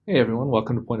Hey everyone,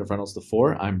 welcome to Point of Rentals the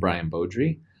 4. I'm Brian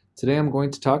Beaudry. Today I'm going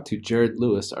to talk to Jared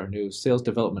Lewis, our new sales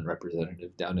development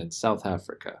representative down in South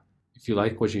Africa. If you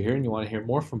like what you hear and you want to hear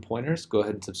more from Pointers, go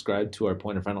ahead and subscribe to our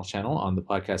Point of Rental channel on the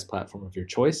podcast platform of your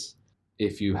choice.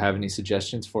 If you have any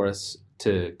suggestions for us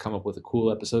to come up with a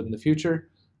cool episode in the future,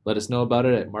 let us know about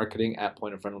it at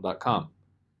marketing@pointofrental.com.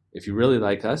 If you really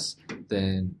like us,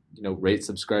 then rate,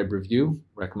 subscribe, review,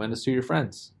 recommend us to your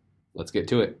friends. Let's get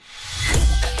to it.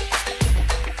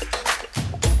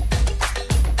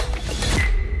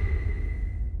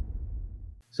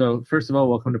 So first of all,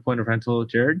 welcome to Point of Rental,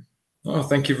 Jared. Oh,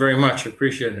 thank you very much.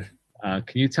 Appreciate it.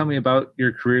 Can you tell me about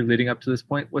your career leading up to this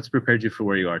point? What's prepared you for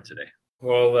where you are today?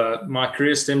 Well, my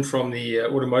career stemmed from the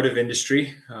automotive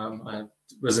industry. I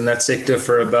was in that sector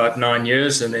for about 9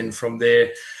 years, and then from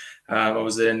there, I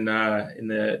was in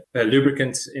the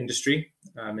lubricant industry,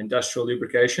 industrial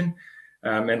lubrication,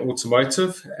 and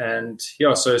automotive. And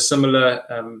yeah, so similar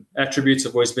attributes.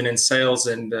 I've always been in sales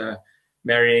and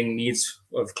marrying needs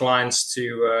of clients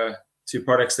to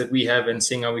products that we have and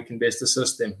seeing how we can best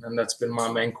assist them. And that's been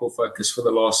my main core focus for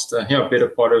the last better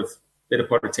part of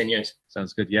 10 years.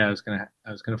 Sounds good. Yeah, I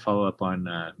was gonna follow up on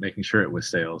making sure it was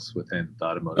sales within the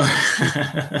automotive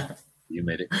industry. You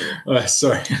made it clear. Oh,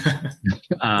 sorry.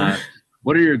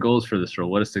 What are your goals for this role?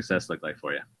 What does success look like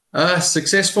for you?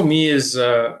 Success for me is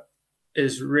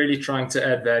really trying to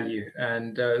add value,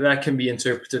 and that can be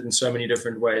interpreted in so many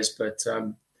different ways. But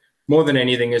more than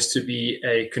anything is to be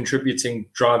a contributing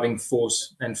driving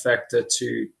force and factor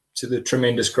to the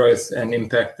tremendous growth and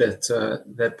impact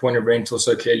that Point of Rental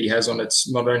so clearly has on its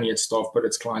not only its staff but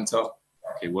its clientele.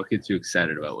 Okay, what gets you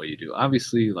excited about what you do?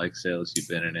 Obviously, like sales, you've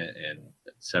been in it in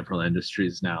several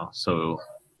industries now. So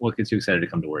what gets you excited to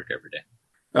come to work every day?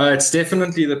 It's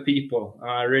definitely the people.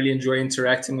 I really enjoy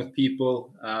interacting with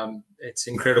people. It's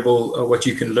incredible what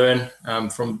you can learn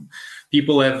from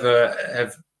people.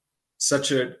 Have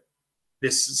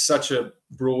there's such a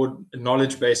broad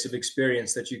knowledge base of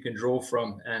experience that you can draw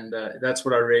from, and that's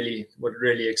what really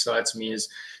excites me is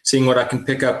seeing what I can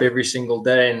pick up every single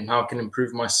day and how I can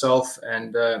improve myself,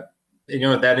 and that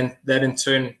in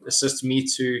turn assists me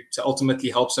to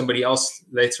ultimately help somebody else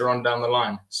later on down the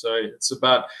line. So it's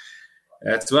about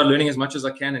learning as much as I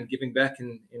can and giving back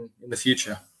in the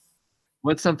future.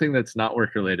 What's something that's not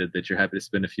work related that you're happy to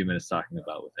spend a few minutes talking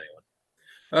about with anyone?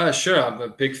 Sure. I'm a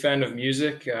big fan of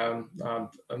music. I'm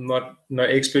not no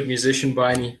expert musician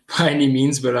by any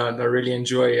means, but I really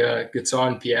enjoy guitar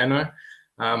and piano.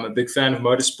 I'm a big fan of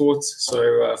motorsports,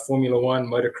 so Formula One,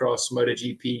 motocross,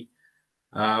 MotoGP,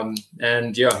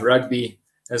 and yeah, rugby.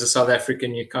 As a South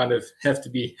African, you kind of have to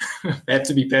be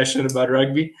passionate about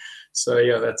rugby. So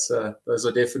yeah, those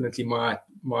are definitely my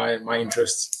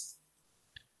interests.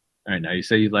 All right. Now you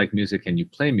say you like music and you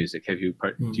play music. Do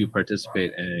you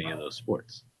participate in any of those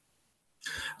sports?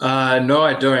 No,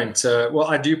 I don't. Well,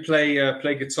 I do play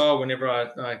guitar whenever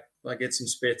I get some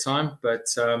spare time, but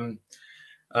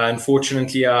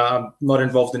unfortunately, I'm not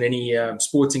involved in any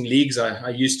sporting leagues. I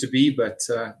used to be, but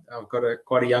I've got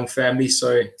quite a young family,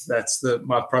 so that's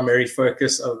my primary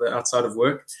focus outside of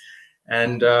work.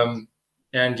 And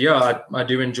yeah, I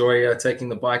do enjoy taking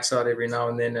the bikes out every now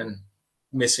and then and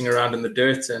messing around in the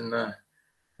dirt, and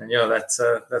yeah,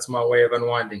 that's my way of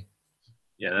unwinding.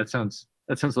 Yeah, that sounds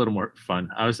a little more fun.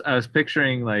 I was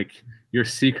picturing like you're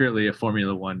secretly a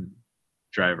Formula One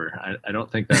driver. I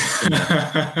don't think that's gonna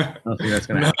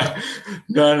happen.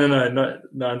 No,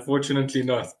 unfortunately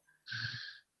not.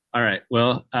 All right.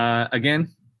 Well,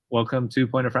 again, welcome to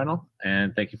Point of Rental,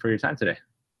 and thank you for your time today.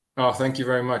 Oh, thank you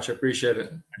very much. I appreciate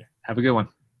it. Have a good one.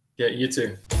 Yeah, you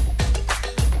too.